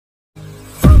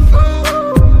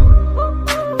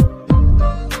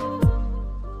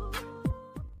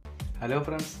Hello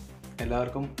friends,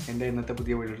 എല്ലാവർക്കും എൻ്റെ ഇന്നത്തെ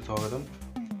പുതിയ വീഡിയോയിൽ സ്വാഗതം.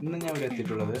 ഇന്ന് ഞാൻ ഇവിടെ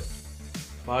എത്തിയിട്ടുള്ളത്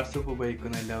വാട്സപ്പ്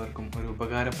ഉപയോഗിക്കുന്ന എല്ലാവർക്കും ഒരു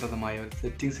ഉപകാരപ്രദമായ ഒരു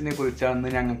സെറ്റിങ്സിനെ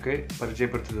കുറിച്ചാണ് ഞങ്ങൾക്ക്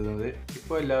പരിചയപ്പെടുത്തുന്നത്.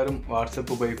 ഇപ്പോൾ എല്ലാവരും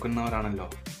വാട്സപ്പ് ഉപയോഗിക്കുന്നവരാണല്ലോ.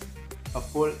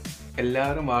 അപ്പോൾ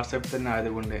എല്ലാവരും വാട്സപ്പ് തന്നെ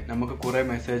ആയതുകൊണ്ട് നമുക്ക് കുറേ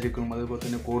മെസ്സേജുകളും അതുപോലെ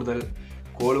തന്നെ കൂടുതൽ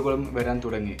കോളുകളും വരാൻ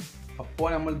തുടങ്ങി. അപ്പോൾ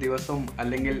നമ്മൾ ദിവസവും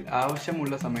അല്ലെങ്കിൽ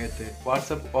ആവശ്യമുള്ള സമയത്ത്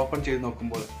വാട്സപ്പ് ഓപ്പൺ ചെയ്ത്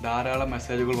നോക്കുമ്പോൾ ധാരാളം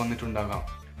മെസ്സേജുകൾ വന്നിട്ടുണ്ടാകാം.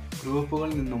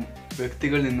 ഗ്രൂപ്പുകളിൽ നിന്നും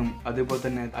വ്യക്തികളിൽ നിന്നും അതുപോലെ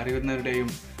തന്നെ അറിയുന്നവരുടെയും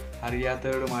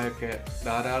അറിയാത്തവരുടെയുമായൊക്കെ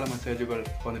ധാരാളം മെസ്സേജുകൾ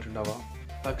വന്നിട്ടുണ്ടാവാം.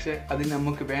 പക്ഷേ അതിന്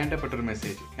നമുക്ക് വേണ്ടപ്പെട്ടൊരു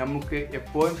മെസ്സേജ്, നമുക്ക്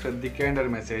എപ്പോഴും ശ്രദ്ധിക്കേണ്ട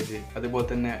ഒരു മെസ്സേജ്, അതുപോലെ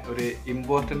തന്നെ ഒരു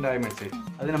ഇമ്പോർട്ടൻ്റ് ആയ മെസ്സേജ്,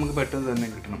 അത് നമുക്ക് പെട്ടെന്ന് തന്നെ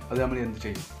കിട്ടണം. അത് നമ്മൾ എന്ത്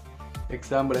ചെയ്യും?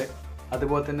 എക്സാമ്പിള്,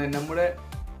 അതുപോലെ തന്നെ നമ്മുടെ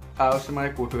ആവശ്യമായ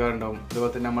കൂട്ടുകാരുണ്ടാവും.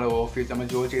 അതുപോലെ തന്നെ നമ്മുടെ നമ്മൾ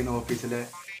ജോലി ചെയ്യുന്ന ഓഫീസിലെ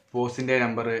ബോസിൻ്റെ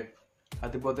നമ്പർ,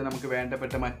 അതുപോലെ തന്നെ നമുക്ക്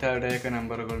വേണ്ടപ്പെട്ട മറ്റാരുടെയൊക്കെ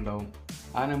നമ്പറുകൾ ഉണ്ടാവും.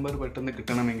 ആ നമ്പർ പെട്ടെന്ന്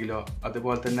കിട്ടണമെങ്കിലോ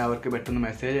അതുപോലെ തന്നെ അവർക്ക് പെട്ടെന്ന്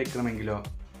മെസ്സേജ് അയക്കണമെങ്കിലോ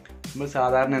നമ്മൾ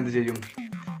സാധാരണ എന്ത് ചെയ്യും?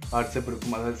 വാട്സപ്പ്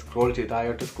എടുക്കും, അത്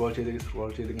താഴോട്ട് സ്ക്രോൾ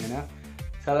ചെയ്ത് ഇങ്ങനെ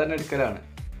സാധാരണ എടുക്കലാണ്.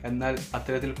 എന്നാൽ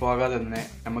അത്തരത്തിൽ പോകാതെ തന്നെ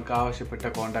നമുക്ക് ആവശ്യപ്പെട്ട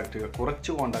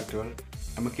കുറച്ച് കോൺടാക്റ്റുകൾ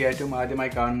നമുക്ക് ഏറ്റവും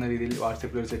ആദ്യമായി കാണുന്ന രീതിയിൽ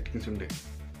വാട്സപ്പിൽ ഒരു സെറ്റിങ്സ് ഉണ്ട്.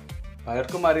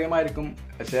 പലർക്കും അറിയാമായിരിക്കും,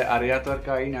 പക്ഷേ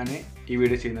അറിയാത്തവർക്കായി ഞാൻ ഈ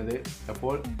വീഡിയോ ചെയ്യുന്നത്.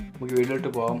 അപ്പോൾ നമുക്ക് വീഡിയോയിലോട്ട്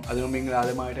പോകാം. അതിനു മുമ്പ് നിങ്ങൾ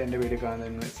ആദ്യമായിട്ട് എൻ്റെ വീഡിയോ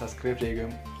കാണുന്നതിന് സബ്സ്ക്രൈബ്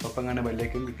ചെയ്യുകയും ഒപ്പം കണ്ട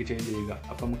ബെല്ലൈക്കൺ ക്ലിക്ക് ചെയ്യുക.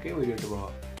 അപ്പോൾ നമുക്ക് വീഡിയോയിലോട്ട്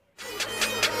പോകാം.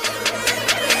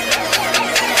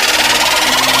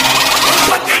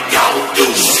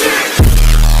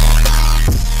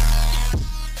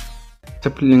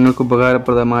 വാട്സപ്പിൽ നിങ്ങൾക്ക്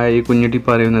ഉപകാരപ്രദമായ ഈ കുഞ്ഞു ടിപ്പ്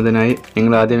അറിയുന്നതിനായി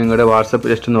നിങ്ങൾ ആദ്യം നിങ്ങളുടെ വാട്സപ്പ്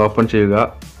ജസ്റ്റ് ഒന്ന് ഓപ്പൺ ചെയ്യുക.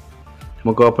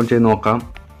 നമുക്ക് ഓപ്പൺ ചെയ്ത് നോക്കാം.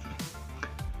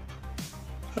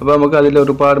 അപ്പോൾ നമുക്ക് അതിൽ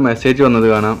ഒരുപാട് മെസ്സേജ് വന്നത്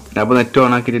കാണാം. അപ്പോൾ നെറ്റ്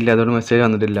ഓൺ ആക്കിയിട്ടില്ല, അതുകൊണ്ട് മെസ്സേജ്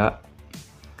വന്നിട്ടില്ല.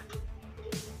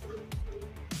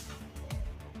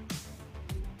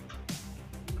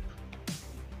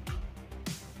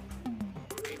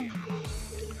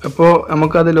 അപ്പോൾ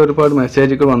നമുക്കതിൽ ഒരുപാട്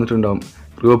മെസ്സേജുകൾ വന്നിട്ടുണ്ടാവും.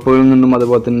 ഗ്രൂപ്പുകളിൽ നിന്നും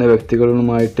അതുപോലെ തന്നെ വ്യക്തികളിൽ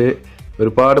നിന്നുമായിട്ട്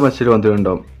ഒരുപാട് മെസ്സേജ്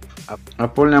വന്നിട്ടുണ്ടാവും.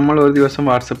 അപ്പോൾ നമ്മൾ ഒരു ദിവസം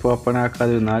വാട്സപ്പ് ഓപ്പൺ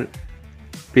ആക്കാതിരുന്നാൽ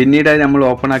പിന്നീടായി നമ്മൾ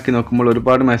ഓപ്പൺ ആക്കി നോക്കുമ്പോൾ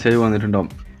ഒരുപാട് മെസ്സേജ് വന്നിട്ടുണ്ടാവും.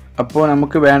 അപ്പോൾ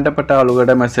നമുക്ക് വേണ്ടപ്പെട്ട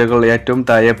ആളുകളുടെ മെസ്സേജുകൾ ഏറ്റവും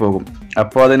താഴെ പോകും.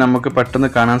 അപ്പോൾ അത് നമുക്ക് പെട്ടെന്ന്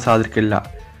കാണാൻ സാധിക്കില്ല.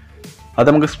 അത്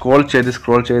നമുക്ക് സ്ക്രോൾ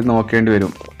ചെയ്ത് നോക്കേണ്ടി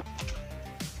വരും.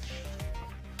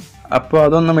 അപ്പോൾ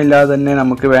അതൊന്നുമില്ലാതെ തന്നെ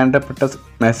നമുക്ക് വേണ്ടപ്പെട്ട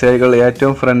മെസ്സേജുകൾ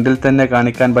ഏറ്റവും ഫ്രണ്ടിൽ തന്നെ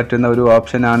കാണിക്കാൻ പറ്റുന്ന ഒരു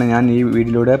ഓപ്ഷനാണ് ഞാൻ ഈ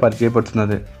വീഡിയോയിലൂടെ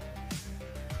പരിചയപ്പെടുത്തുന്നത്.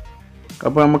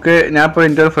 അപ്പോൾ ഞാനിപ്പോൾ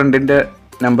എൻ്റെ ഒരു ഫ്രണ്ടിൻ്റെ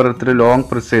നമ്പർ എടുത്തിട്ട് ലോങ്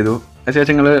പ്രസ് ചെയ്തു.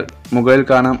 അതിനുശേഷം നിങ്ങൾ മുകളിൽ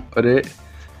കാണാം ഒരു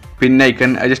പിൻ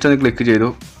ഐക്കൺ, അത് ജസ്റ്റ് ഒന്ന് ക്ലിക്ക് ചെയ്തു.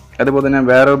 അതുപോലെ തന്നെ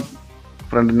വേറെ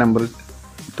ഫ്രണ്ട് നമ്പർ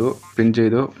എടുത്തു, പിൻ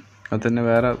ചെയ്തു. അത് തന്നെ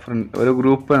വേറെ ഒരു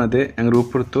ഗ്രൂപ്പാണത്, ഞാൻ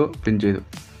ഗ്രൂപ്പ് എടുത്തു, പിൻ ചെയ്തു.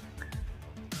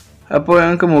 അപ്പോൾ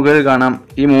ഞങ്ങൾക്ക് മുകളിൽ കാണാം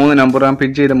ഈ 3 നമ്പർ, ഞാൻ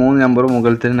പിൻ ചെയ്ത 3 നമ്പറും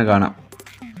മുകളിൽ തന്നെ കാണാം.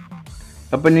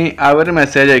 അപ്പോൾ ഇനി അവർ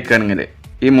മെസ്സേജ് അയക്കുകയാണെങ്കിൽ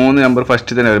ഈ 3 നമ്പർ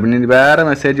ഫസ്റ്റ് തന്നെ വരും. പിന്നെ വേറെ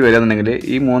മെസ്സേജ് വരികയാണെന്നുണ്ടെങ്കിൽ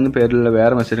ഈ 3 പേരിലുള്ള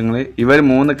വേറെ മെസ്സേജുകൾ ഇവർ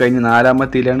 3 കഴിഞ്ഞ്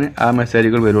 4ാമത്തേലാണ് ആ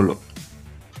മെസ്സേജുകൾ വരുള്ളൂ.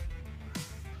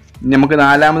 നമുക്ക്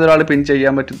 4ാമത് ഒരാൾ പിൻ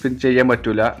ചെയ്യാൻ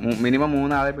പറ്റില്ല. മിനിമം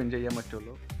 3 ആളെ പിൻ ചെയ്യാൻ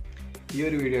പറ്റുള്ളൂ. ഈ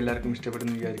ഒരു വീഡിയോ എല്ലാവർക്കും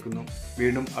ഇഷ്ടപ്പെടുന്നു വിചാരിക്കുന്നു.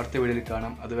 വീണ്ടും അടുത്ത വീഡിയോയിൽ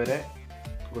കാണാം. അതുവരെ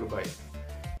ഗുഡ് ബൈ.